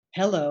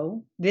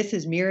Hello, this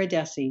is Mira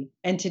Desi,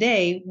 and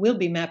today we'll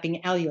be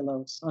mapping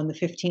allulose on the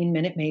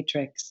 15-minute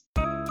matrix.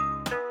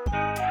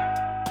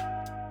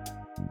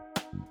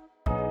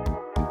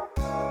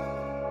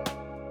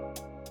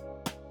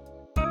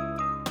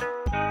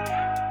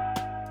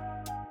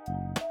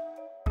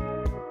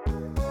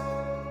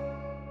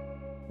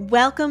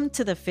 Welcome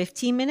to the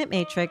 15-Minute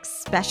Matrix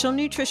Special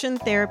Nutrition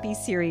Therapy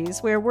Series,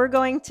 where we're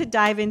going to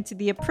dive into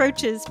the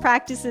approaches,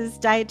 practices,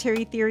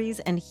 dietary theories,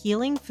 and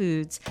healing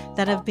foods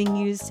that have been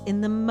used in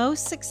the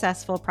most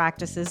successful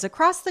practices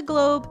across the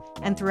globe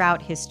and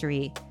throughout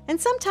history. And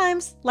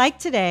sometimes, like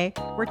today,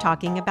 we're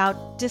talking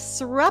about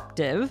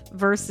disruptive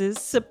versus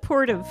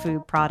supportive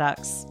food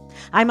products.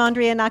 I'm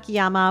Andrea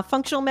Nakayama,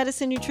 functional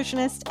medicine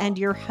nutritionist and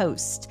your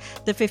host.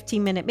 The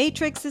 15-Minute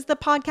Matrix is the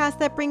podcast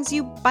that brings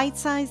you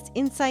bite-sized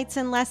insights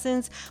and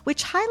lessons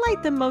which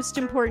highlight the most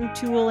important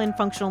tool in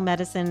functional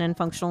medicine and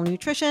functional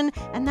nutrition,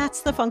 and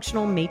that's the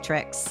functional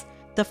matrix.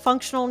 The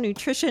functional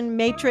nutrition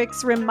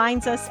matrix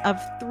reminds us of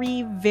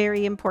three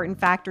very important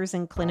factors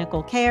in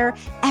clinical care.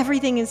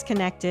 Everything is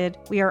connected,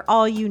 we are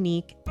all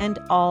unique, and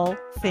all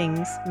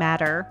things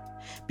matter.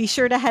 Be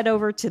sure to head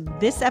over to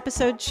this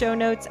episode's show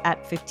notes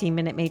at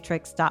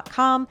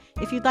 15minutematrix.com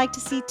if you'd like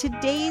to see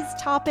today's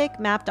topic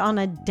mapped on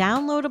a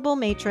downloadable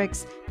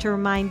matrix to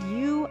remind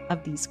you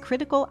of these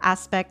critical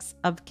aspects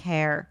of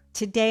care.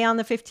 Today on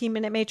the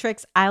 15-Minute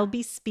Matrix, I'll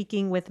be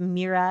speaking with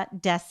Mira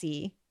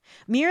Desi.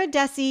 Mira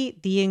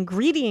Desi, the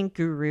ingredient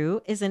guru,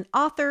 is an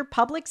author,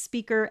 public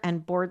speaker,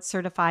 and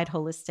board-certified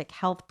holistic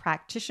health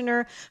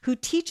practitioner who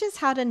teaches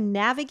how to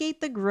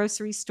navigate the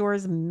grocery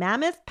store's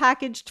mammoth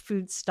packaged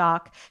food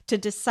stock to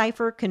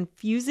decipher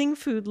confusing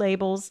food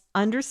labels,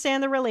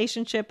 understand the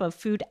relationship of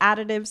food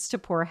additives to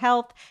poor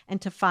health, and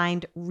to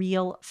find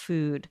real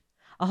food.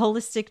 A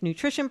holistic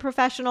nutrition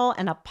professional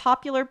and a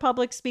popular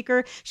public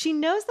speaker, she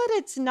knows that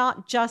it's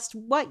not just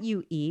what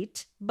you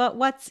eat, but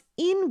what's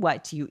in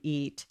what you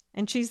eat.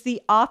 And she's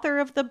the author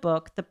of the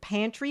book, The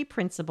Pantry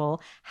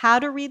Principle: How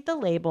to Read the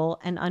Label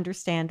and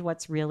Understand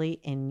What's Really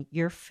in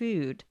Your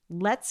Food.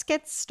 Let's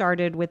get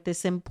started with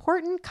this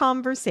important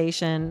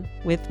conversation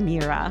with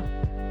Mira.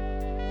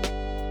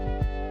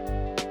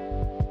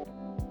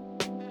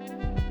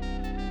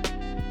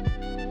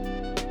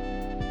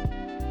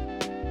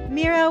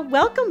 Mira,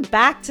 welcome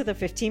back to the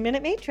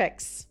 15-Minute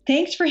Matrix.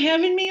 Thanks for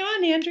having me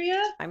on,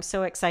 Andrea. I'm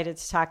so excited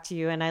to talk to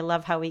you, and I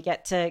love how we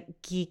get to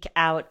geek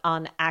out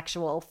on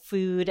actual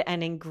food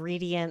and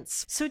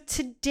ingredients. So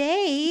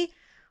today,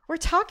 we're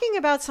talking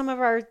about some of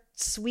our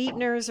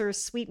sweeteners or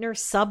sweetener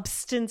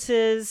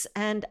substances,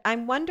 and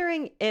I'm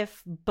wondering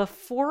if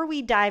before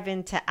we dive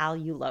into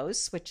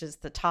allulose, which is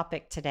the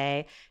topic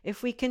today,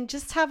 if we can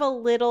just have a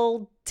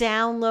little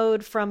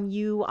download from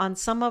you on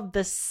some of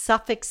the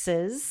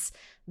suffixes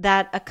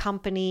that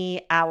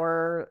accompany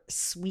our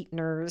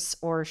sweeteners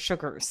or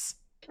sugars.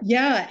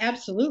 Yeah,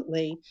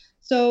 absolutely.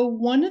 So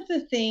one of the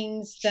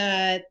things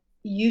that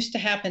used to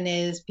happen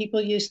is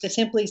people used to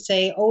simply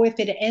say, oh, if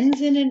it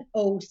ends in an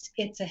ose,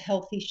 it's a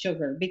healthy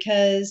sugar,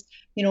 because,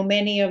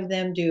 many of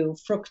them do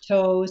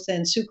fructose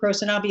and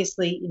sucrose. And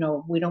obviously,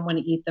 we don't want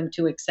to eat them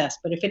to excess,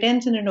 but if it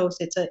ends in an ose,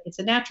 it's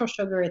a natural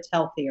sugar, it's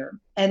healthier.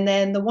 And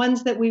then the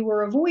ones that we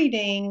were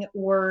avoiding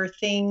were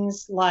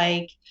things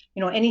like,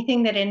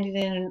 anything that ended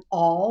in an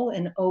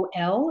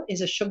OL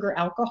is a sugar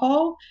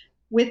alcohol,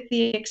 with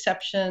the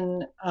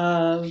exception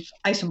of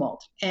isomalt.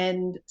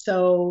 And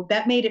so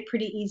that made it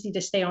pretty easy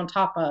to stay on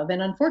top of.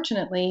 And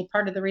unfortunately,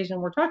 part of the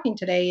reason we're talking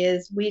today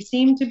is we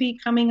seem to be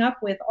coming up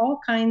with all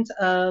kinds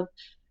of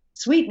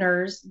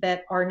sweeteners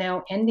that are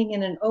now ending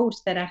in an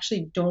ose that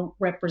actually don't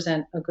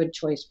represent a good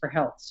choice for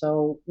health.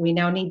 So we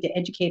now need to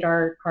educate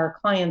our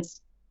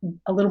clients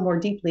a little more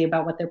deeply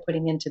about what they're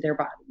putting into their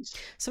bodies.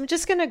 So I'm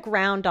just going to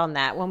ground on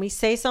that. When we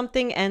say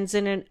something ends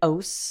in an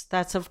ose,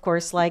 that's of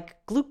course like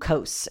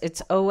glucose.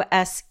 It's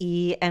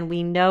OSE, and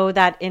we know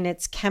that in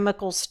its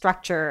chemical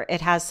structure,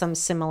 it has some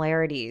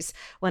similarities.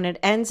 When it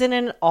ends in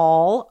an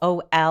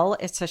OL,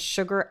 it's a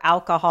sugar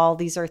alcohol.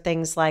 These are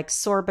things like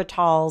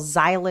sorbitol,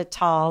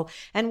 xylitol,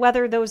 and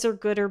whether those are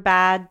good or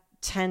bad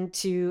tend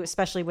to,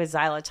 especially with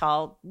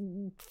xylitol,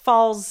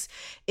 falls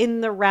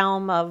in the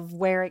realm of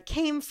where it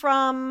came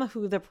from,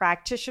 who the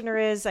practitioner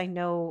is. I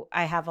know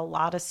I have a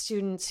lot of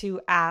students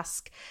who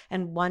ask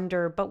and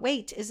wonder, but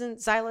wait, isn't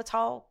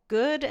xylitol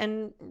good?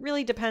 And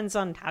really depends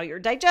on how your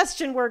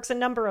digestion works, a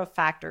number of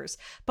factors.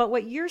 But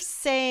what you're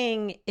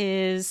saying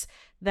is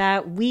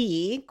that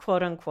we,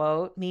 quote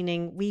unquote,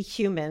 meaning we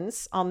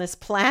humans on this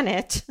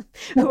planet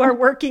who are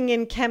working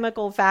in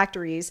chemical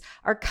factories,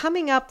 are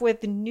coming up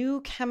with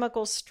new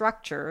chemical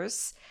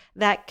structures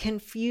that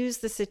confuse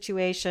the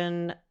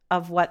situation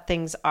of what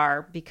things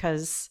are,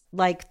 because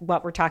like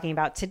what we're talking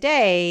about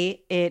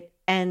today, it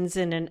ends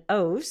in an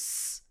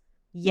ose,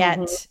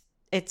 yet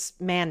it's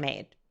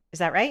man-made. Is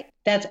that right?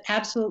 That's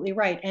absolutely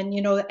right. And,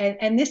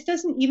 and this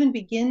doesn't even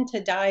begin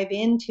to dive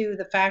into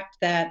the fact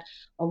that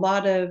a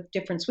lot of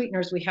different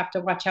sweeteners, we have to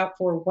watch out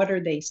for what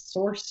are they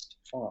sourced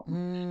from. I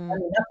mean,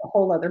 that's a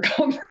whole other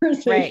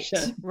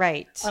conversation.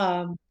 Right.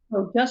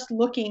 So just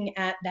looking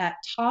at that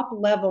top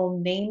level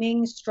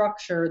naming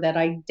structure that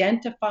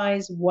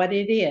identifies what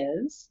it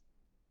is,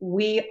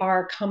 we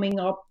are coming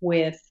up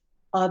with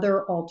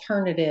other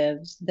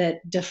alternatives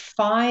that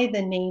defy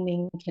the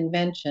naming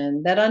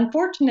convention that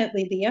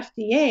unfortunately the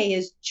FDA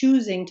is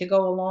choosing to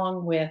go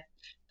along with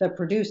the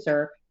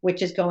producer,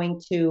 which is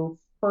going to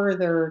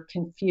further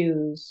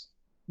confuse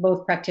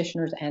both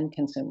practitioners and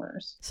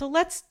consumers. So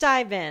let's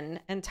dive in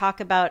and talk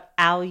about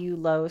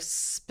allulose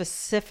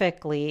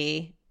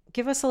specifically.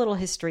 Give us a little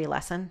history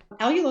lesson.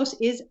 Allulose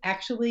is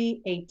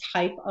actually a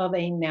type of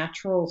a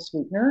natural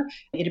sweetener.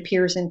 It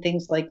appears in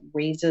things like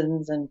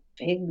raisins and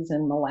figs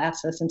and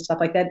molasses and stuff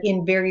like that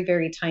in very,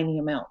 very tiny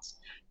amounts.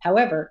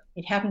 However,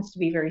 it happens to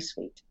be very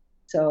sweet.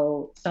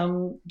 So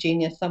some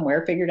genius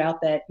somewhere figured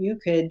out that you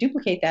could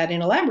duplicate that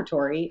in a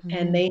laboratory,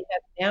 and they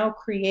have now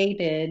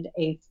created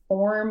a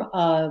form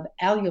of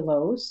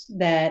allulose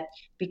that,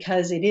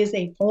 because it is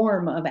a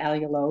form of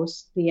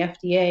allulose, the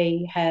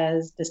FDA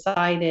has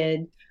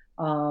decided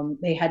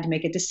they had to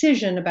make a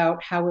decision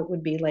about how it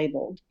would be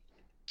labeled.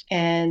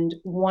 And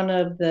one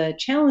of the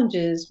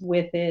challenges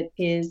with it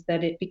is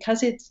that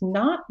because it's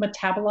not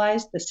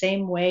metabolized the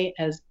same way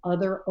as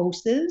other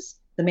oses,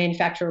 the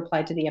manufacturer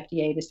applied to the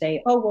FDA to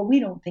say, oh, well, we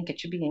don't think it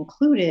should be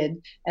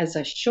included as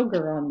a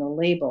sugar on the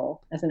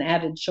label, as an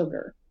added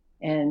sugar.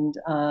 And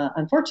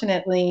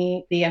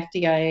unfortunately, the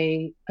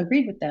FDA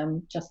agreed with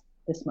them just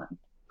this month,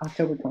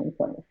 October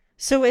 2020.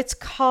 So it's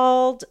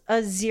called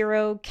a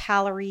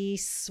 0-calorie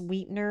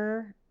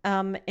sweetener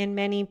in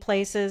many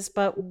places,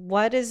 but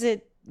what does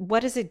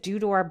it do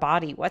to our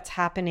body? What's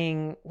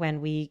happening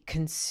when we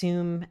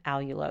consume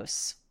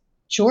allulose?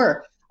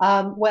 Sure.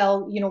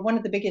 Well, one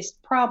of the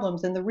biggest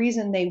problems, and the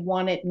reason they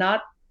want it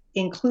not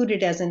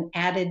included as an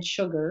added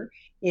sugar,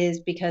 is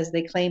because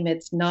they claim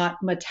it's not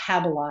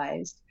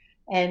metabolized.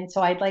 And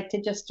so I'd like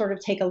to just sort of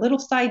take a little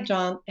side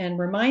jaunt and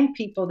remind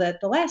people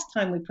that the last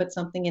time we put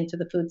something into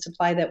the food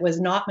supply that was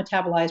not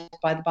metabolized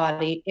by the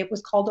body, it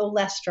was called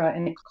Olestra,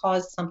 and it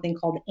caused something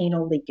called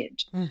anal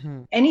leakage.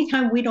 Mm-hmm.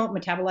 Anytime we don't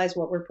metabolize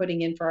what we're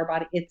putting in for our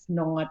body, it's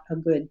not a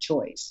good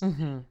choice.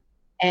 Mm-hmm.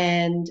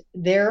 And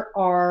there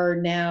are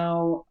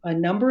now a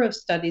number of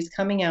studies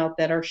coming out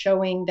that are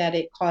showing that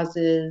it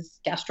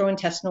causes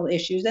gastrointestinal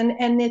issues,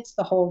 and it's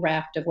the whole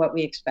raft of what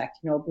we expect,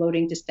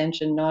 bloating,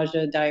 distension,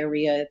 nausea,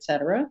 diarrhea,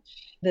 etc.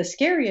 The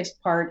scariest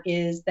part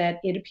is that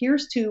it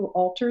appears to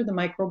alter the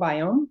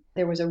microbiome.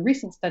 There was a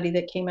recent study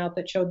that came out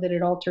that showed that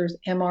it alters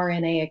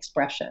mRNA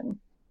expression,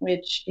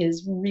 which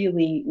is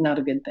really not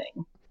a good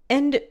thing.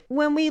 And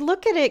when we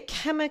look at it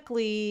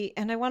chemically,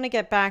 and I want to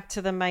get back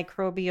to the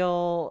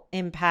microbial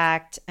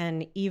impact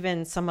and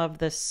even some of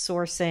the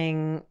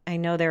sourcing, I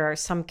know there are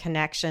some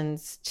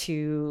connections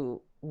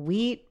to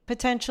wheat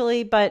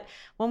potentially, but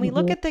when we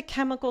look at the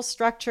chemical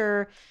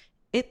structure,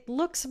 it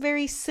looks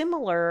very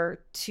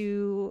similar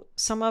to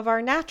some of our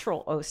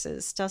natural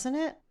oses, doesn't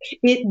it?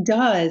 It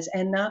does.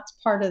 And that's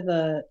part of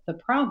the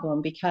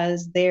problem,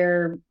 because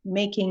they're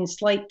making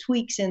slight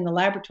tweaks in the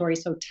laboratory.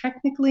 So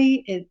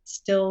technically, it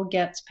still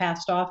gets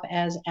passed off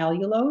as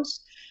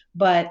allulose,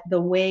 but the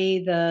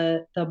way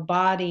the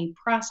body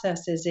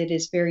processes it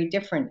is very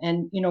different.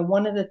 And,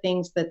 one of the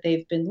things that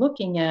they've been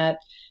looking at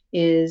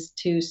is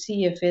to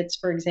see if it's,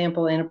 for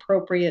example, an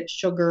appropriate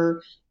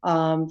sugar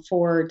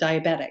for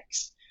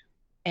diabetics.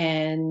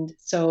 And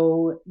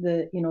so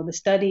the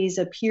studies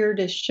appear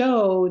to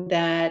show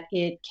that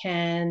it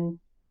can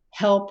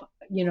help,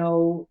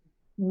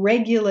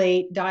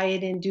 regulate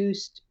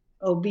diet-induced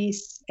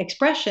obese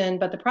expression.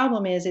 But the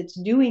problem is it's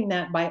doing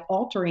that by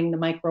altering the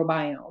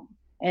microbiome.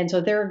 And so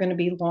there are going to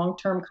be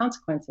long-term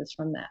consequences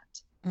from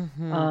that.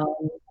 Mm-hmm.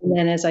 And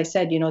then, as I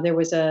said, there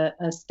was a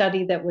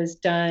study that was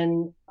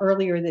done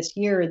earlier this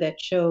year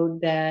that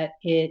showed that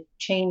it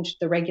changed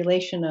the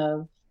regulation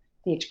of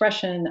the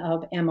expression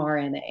of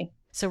mRNA.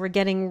 So we're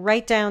getting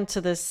right down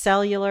to the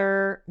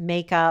cellular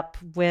makeup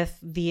with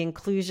the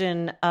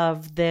inclusion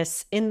of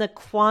this in the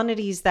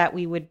quantities that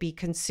we would be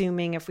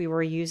consuming if we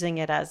were using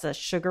it as a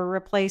sugar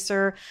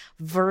replacer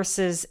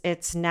versus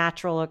its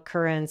natural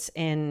occurrence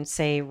in,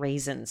 say,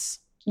 raisins.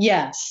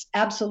 Yes,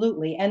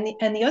 absolutely. And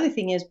the other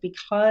thing is,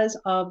 because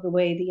of the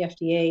way the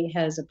FDA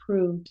has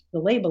approved the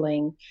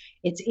labeling,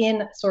 it's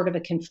in sort of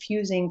a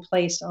confusing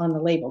place on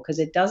the label, because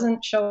it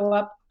doesn't show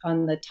up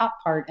on the top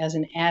part as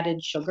an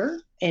added sugar,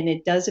 and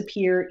it does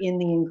appear in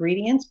the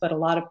ingredients, but a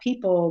lot of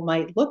people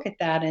might look at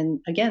that and,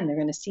 again, they're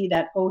going to see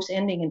that ose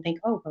ending and think,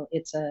 oh, well,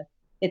 it's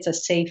a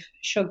safe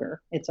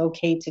sugar. It's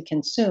okay to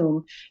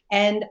consume.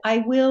 And I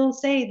will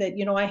say that,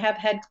 I have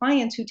had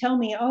clients who tell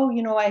me, oh,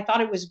 I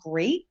thought it was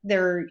great.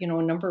 There are,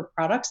 a number of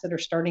products that are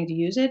starting to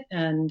use it.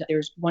 And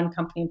there's one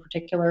company in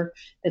particular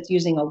that's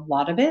using a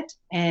lot of it.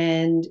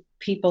 And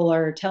people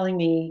are telling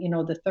me,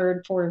 the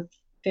third, fourth,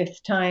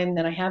 fifth time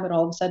that I have it,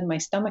 all of a sudden my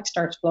stomach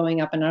starts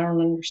blowing up and I don't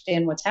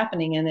understand what's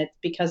happening. And it's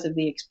because of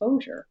the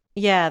exposure.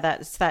 Yeah,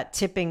 that's that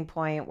tipping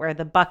point where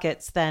the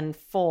bucket's then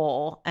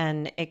full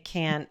and it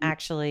can't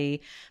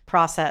actually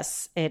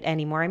process it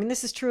anymore. I mean,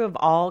 this is true of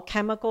all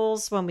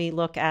chemicals. When we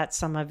look at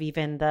some of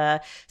even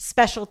the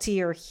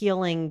specialty or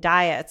healing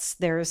diets,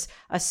 there's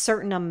a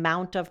certain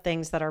amount of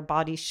things that our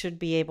body should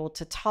be able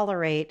to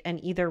tolerate,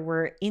 and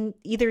either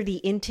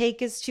the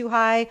intake is too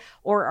high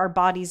or our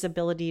body's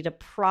ability to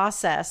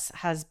process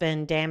has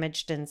been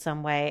damaged in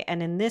some way.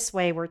 And in this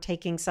way, we're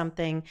taking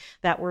something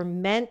that we're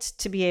meant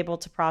to be able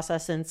to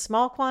process in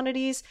small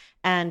quantities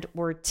and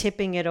we're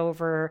tipping it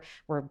over.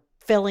 We're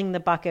filling the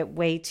bucket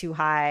way too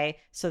high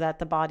so that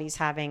the body's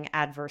having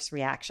adverse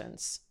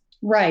reactions.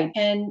 Right.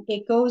 And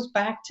it goes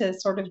back to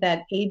sort of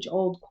that age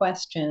old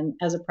question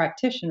as a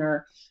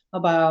practitioner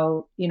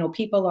about,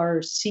 people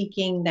are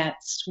seeking that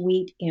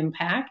sweet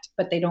impact,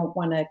 but they don't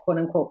want to quote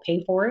unquote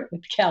pay for it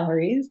with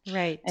calories.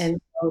 Right.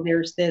 And so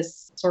there's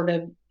this sort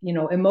of,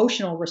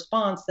 emotional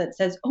response that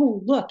says,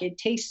 oh, look, it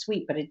tastes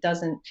sweet, but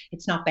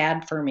it's not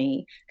bad for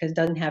me because it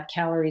doesn't have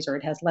calories or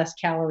it has less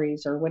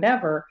calories or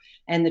whatever.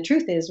 And the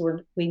truth is,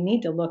 we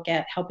need to look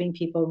at helping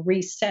people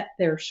reset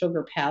their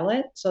sugar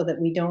palate so that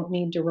we don't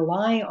need to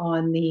rely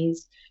on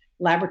these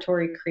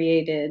laboratory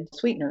created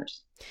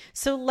sweeteners.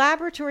 So,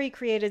 laboratory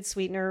created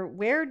sweetener,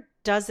 where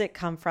does it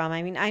come from?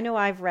 I mean, I know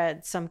I've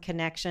read some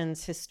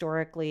connections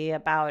historically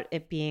about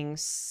it being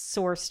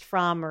sourced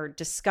from or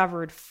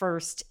discovered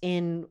first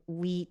in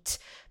wheat.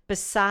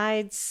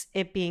 Besides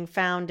it being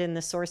found in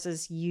the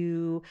sources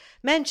you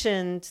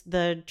mentioned,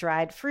 the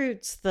dried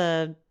fruits,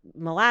 the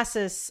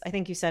molasses, I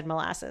think you said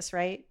molasses,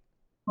 right?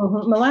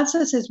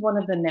 Molasses is one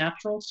of the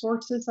natural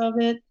sources of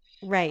it.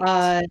 Right.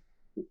 Uh,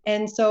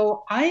 and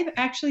so I've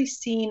actually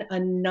seen a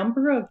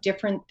number of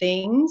different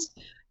things,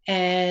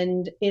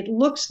 and it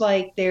looks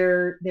like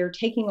they're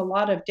taking a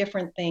lot of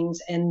different things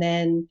and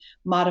then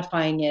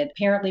modifying it.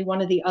 Apparently,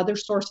 one of the other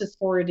sources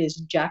for it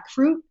is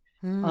jackfruit.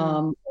 Hmm.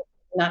 Um,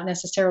 Not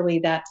necessarily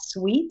that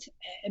sweet,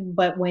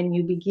 but when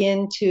you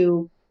begin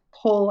to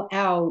pull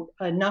out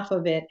enough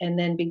of it and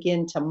then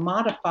begin to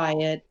modify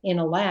it in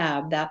a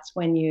lab, that's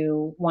when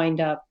you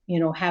wind up,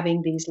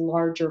 having these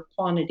larger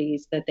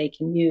quantities that they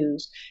can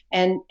use.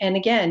 And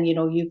again,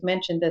 you've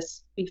mentioned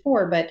this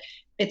before, but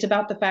it's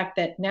about the fact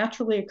that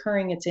naturally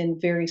occurring, it's in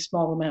very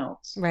small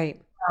amounts. Right.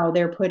 How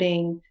they're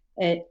putting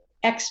it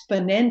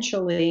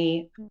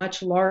exponentially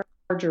much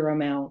larger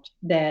amount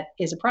that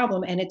is a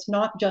problem, and it's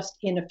not just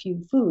in a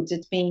few foods.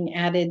 It's being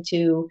added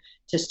to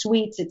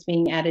sweets, it's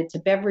being added to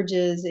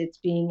beverages, it's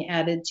being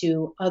added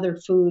to other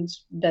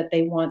foods that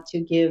they want to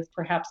give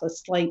perhaps a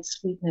slight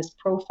sweetness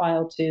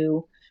profile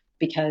to,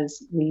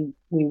 because we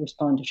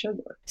respond to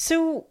sugar.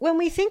 So, when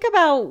we think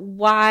about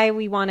why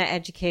we want to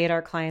educate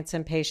our clients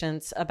and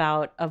patients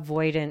about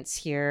avoidance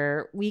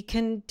here, we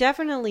can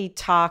definitely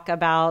talk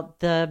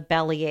about the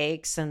belly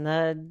aches and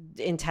the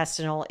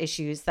intestinal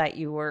issues that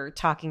you were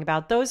talking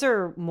about. Those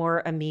are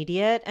more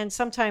immediate. And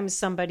sometimes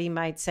somebody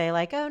might say,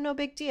 like, oh, no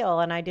big deal.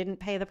 And I didn't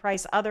pay the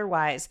price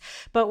otherwise.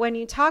 But when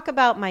you talk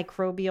about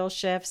microbial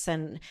shifts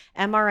and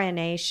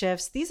mRNA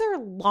shifts, these are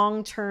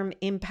long term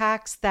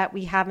impacts that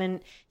we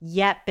haven't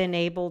yet been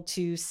able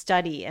to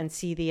study and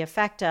see the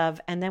effect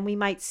of. And then we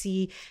might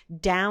see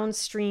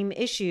downstream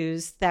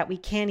issues that we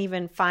can't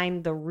even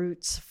find the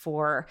roots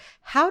for.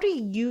 How do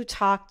you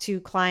talk to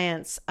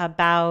clients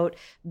about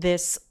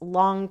this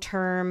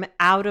long-term,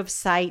 out of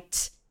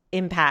sight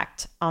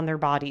impact on their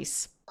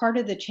bodies? Part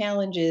of the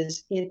challenge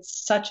is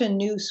it's such a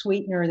new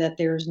sweetener that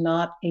there's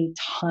not a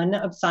ton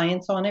of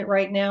science on it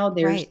right now.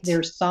 There's Right.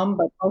 there's some,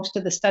 but most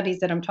of the studies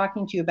that I'm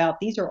talking to you about,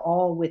 these are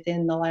all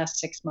within the last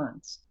 6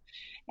 months.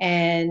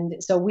 And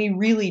so we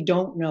really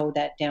don't know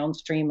that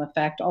downstream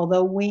effect,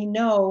 although we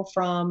know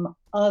from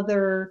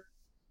other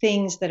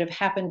things that have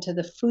happened to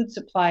the food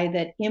supply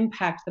that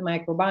impact the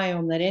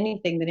microbiome that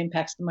anything that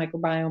impacts the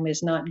microbiome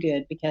is not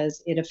good,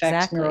 because it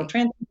affects Exactly.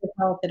 neurotransmitter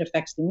health, it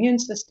affects the immune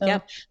system.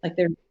 Yep. Like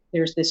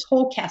there's this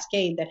whole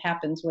cascade that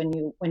happens when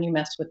you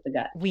mess with the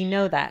gut. We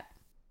know that.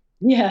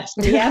 Yes,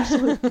 we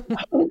absolutely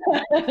know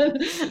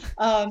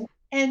that.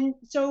 And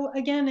so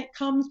again, it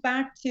comes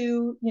back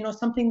to,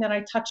 something that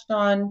I touched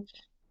on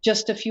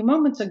just a few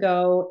moments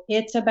ago.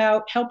 It's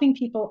about helping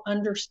people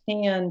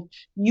understand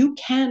you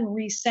can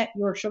reset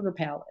your sugar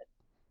palate.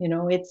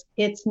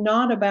 It's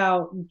not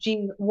about,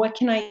 gee, what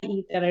can I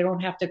eat that I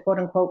don't have to quote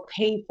unquote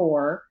pay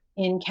for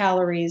in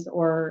calories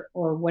or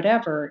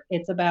whatever.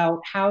 It's about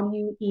how do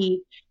you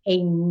eat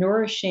a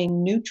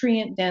nourishing,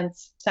 nutrient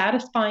dense,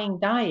 satisfying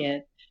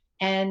diet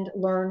and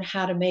learn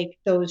how to make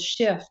those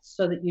shifts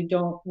so that you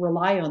don't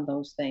rely on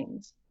those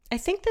things. I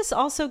think this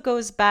also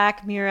goes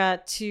back, Mira,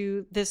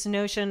 to this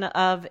notion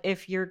of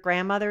if your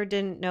grandmother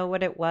didn't know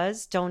what it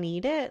was, don't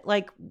eat it.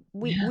 Like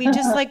we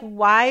just like,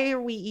 why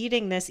are we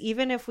eating this?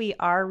 Even if we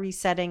are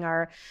resetting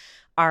our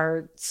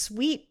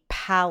sweet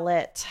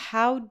palate,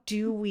 how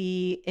do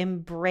we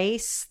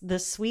embrace the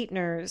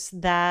sweeteners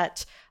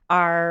that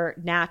are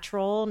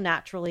natural,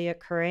 naturally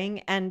occurring,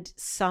 and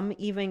some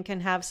even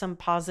can have some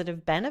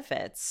positive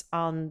benefits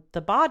on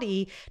the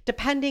body,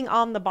 depending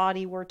on the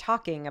body we're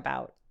talking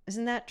about.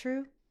 Isn't that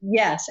true?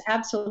 Yes,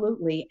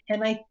 absolutely.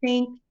 And I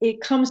think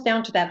it comes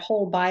down to that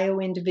whole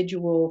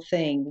bio-individual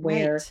thing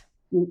where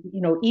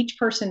Right. each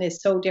person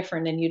is so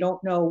different and you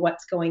don't know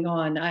what's going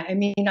on. I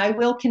mean, I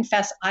will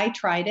confess I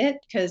tried it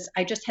because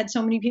I just had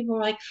so many people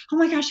were like, oh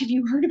my gosh, have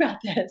you heard about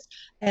this?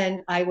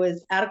 And I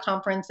was at a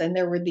conference and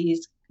there were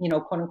these,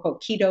 quote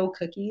unquote keto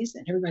cookies.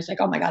 And everybody's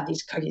like, oh my God,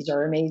 these cookies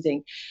are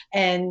amazing.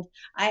 And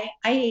I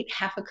ate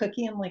half a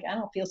cookie. I'm like, I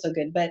don't feel so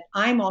good. But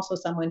I'm also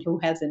someone who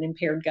has an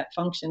impaired gut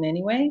function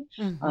anyway.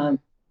 Mm-hmm. Um,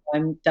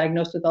 I'm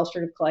diagnosed with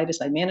ulcerative colitis.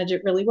 I manage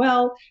it really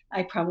well.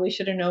 I probably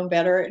should have known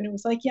better. And it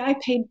was like, yeah, I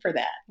paid for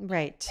that.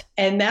 Right.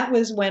 And that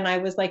was when I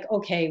was like,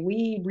 okay,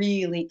 we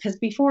really, because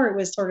before it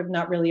was sort of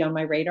not really on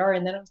my radar.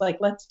 And then it was like,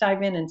 let's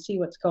dive in and see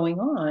what's going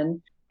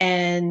on.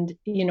 And,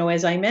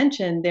 as I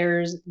mentioned,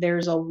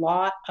 there's a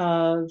lot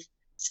of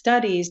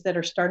studies that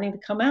are starting to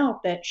come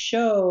out that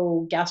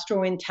show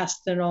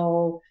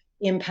gastrointestinal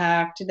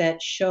impact, that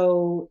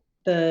show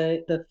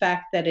the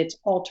fact that it's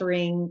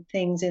altering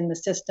things in the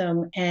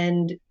system.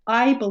 And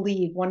I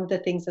believe one of the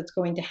things that's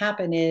going to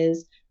happen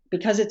is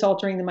because it's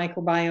altering the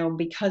microbiome,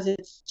 because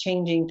it's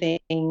changing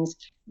things,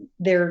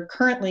 they're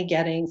currently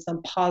getting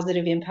some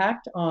positive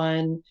impact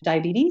on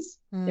diabetes.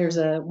 There's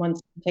a one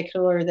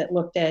particular that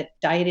looked at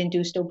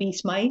diet-induced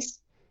obese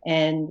mice,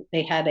 and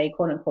they had a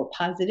quote unquote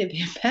positive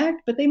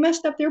impact, but they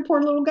messed up their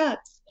poor little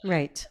guts.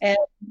 Right.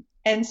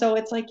 And so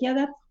it's like, yeah,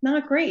 that's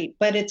not great,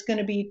 but it's going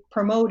to be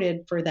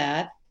promoted for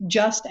that,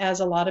 just as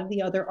a lot of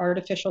the other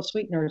artificial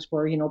sweeteners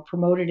were,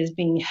 promoted as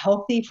being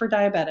healthy for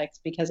diabetics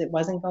because it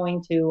wasn't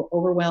going to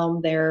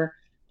overwhelm their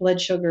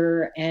blood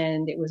sugar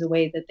and it was a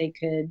way that they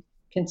could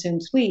consume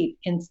sweet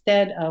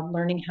instead of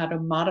learning how to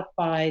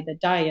modify the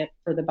diet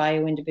for the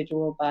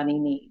bio-individual body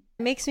needs.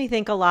 It makes me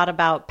think a lot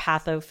about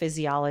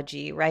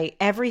pathophysiology, right?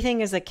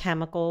 Everything is a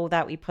chemical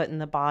that we put in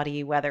the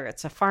body, whether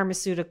it's a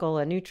pharmaceutical,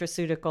 a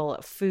nutraceutical,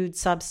 a food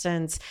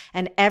substance,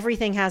 and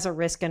everything has a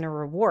risk and a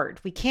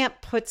reward. We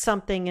can't put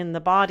something in the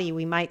body.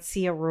 We might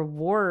see a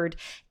reward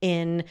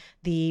in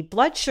the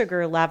blood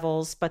sugar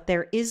levels, but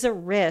there is a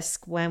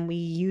risk when we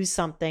use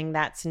something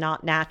that's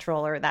not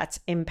natural or that's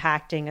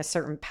impacting a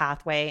certain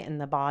pathway in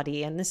the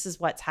body. And this is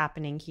what's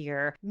happening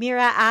here.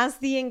 Mira, as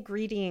the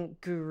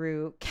ingredient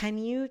guru, can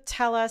you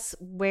tell us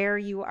where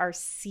you are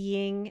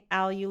seeing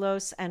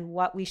allulose and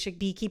what we should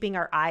be keeping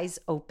our eyes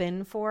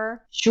open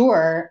for?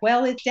 Sure.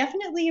 Well, it's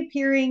definitely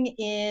appearing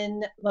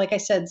in, like I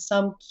said,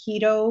 some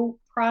keto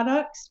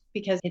products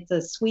because it's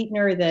a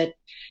sweetener that,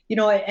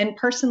 and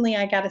personally,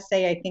 I got to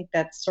say, I think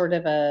that's sort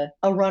of a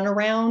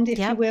runaround, if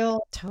you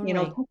will.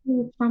 Totally.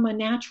 From a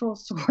natural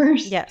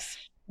source. Yes.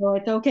 Well,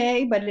 it's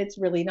okay, but it's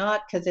really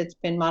not because it's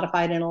been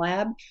modified in a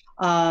lab.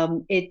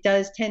 It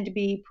does tend to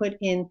be put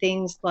in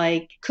things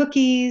like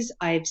cookies.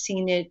 I've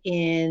seen it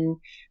in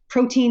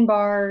protein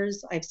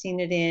bars. I've seen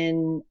it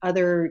in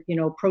other,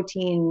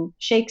 protein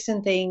shakes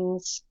and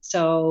things.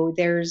 So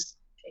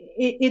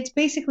it's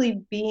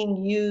basically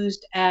being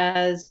used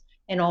as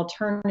an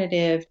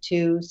alternative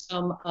to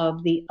some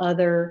of the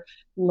other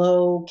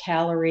low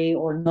calorie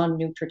or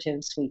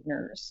non-nutritive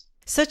sweeteners.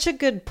 Such a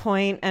good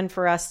point. And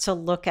for us to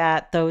look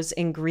at those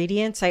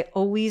ingredients, I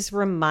always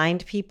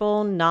remind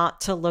people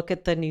not to look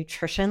at the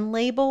nutrition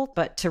label,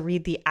 but to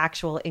read the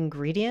actual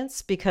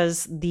ingredients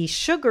because the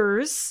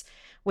sugars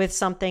with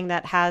something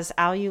that has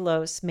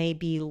allulose may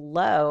be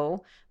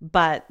low,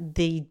 but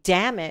the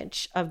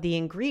damage of the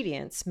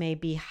ingredients may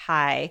be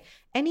high.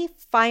 Any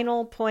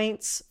final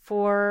points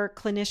for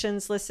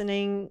clinicians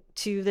listening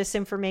to this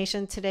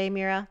information today,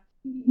 Mira?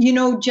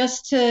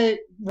 Just to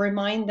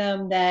remind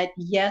them that,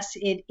 yes,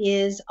 it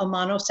is a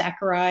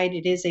monosaccharide.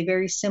 It is a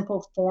very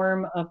simple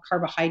form of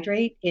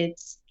carbohydrate.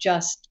 It's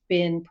just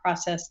been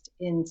processed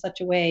in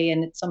such a way,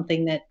 and it's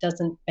something that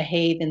doesn't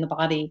behave in the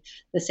body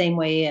the same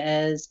way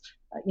as,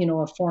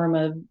 a form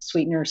of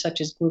sweetener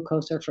such as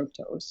glucose or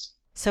fructose.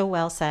 So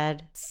well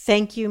said.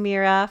 Thank you,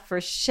 Mira,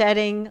 for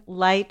shedding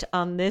light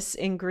on this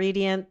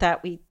ingredient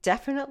that we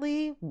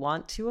definitely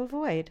want to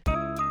avoid.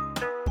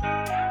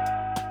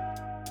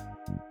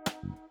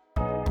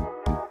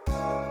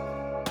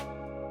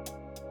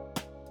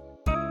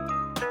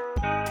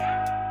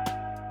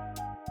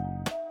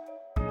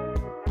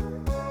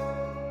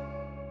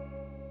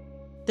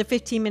 The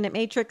 15-Minute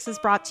Matrix is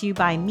brought to you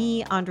by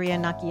me, Andrea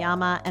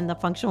Nakayama, and the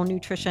Functional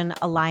Nutrition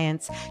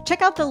Alliance.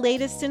 Check out the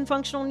latest in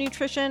functional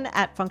nutrition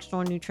at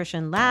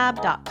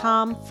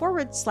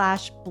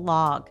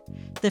functionalnutritionlab.com/blog.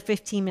 The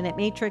 15-Minute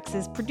Matrix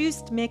is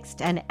produced,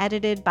 mixed, and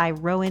edited by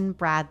Rowan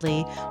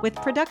Bradley, with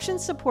production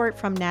support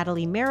from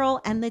Natalie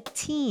Merrill and the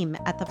team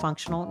at the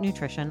Functional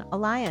Nutrition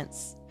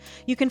Alliance.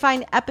 You can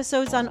find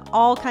episodes on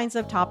all kinds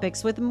of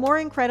topics with more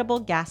incredible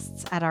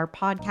guests at our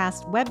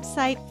podcast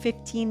website,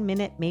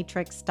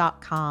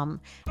 15minutematrix.com.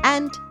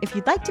 And if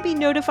you'd like to be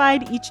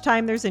notified each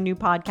time there's a new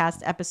podcast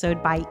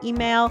episode by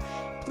email,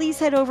 please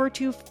head over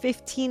to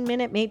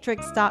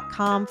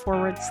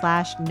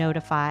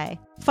 15minutematrix.com/notify.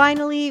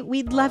 Finally,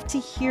 we'd love to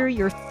hear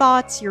your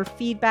thoughts, your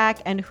feedback,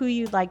 and who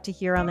you'd like to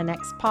hear on the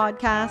next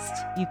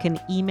podcast. You can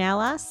email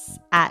us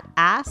at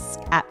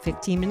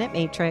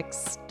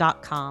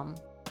ask@15minutematrix.com.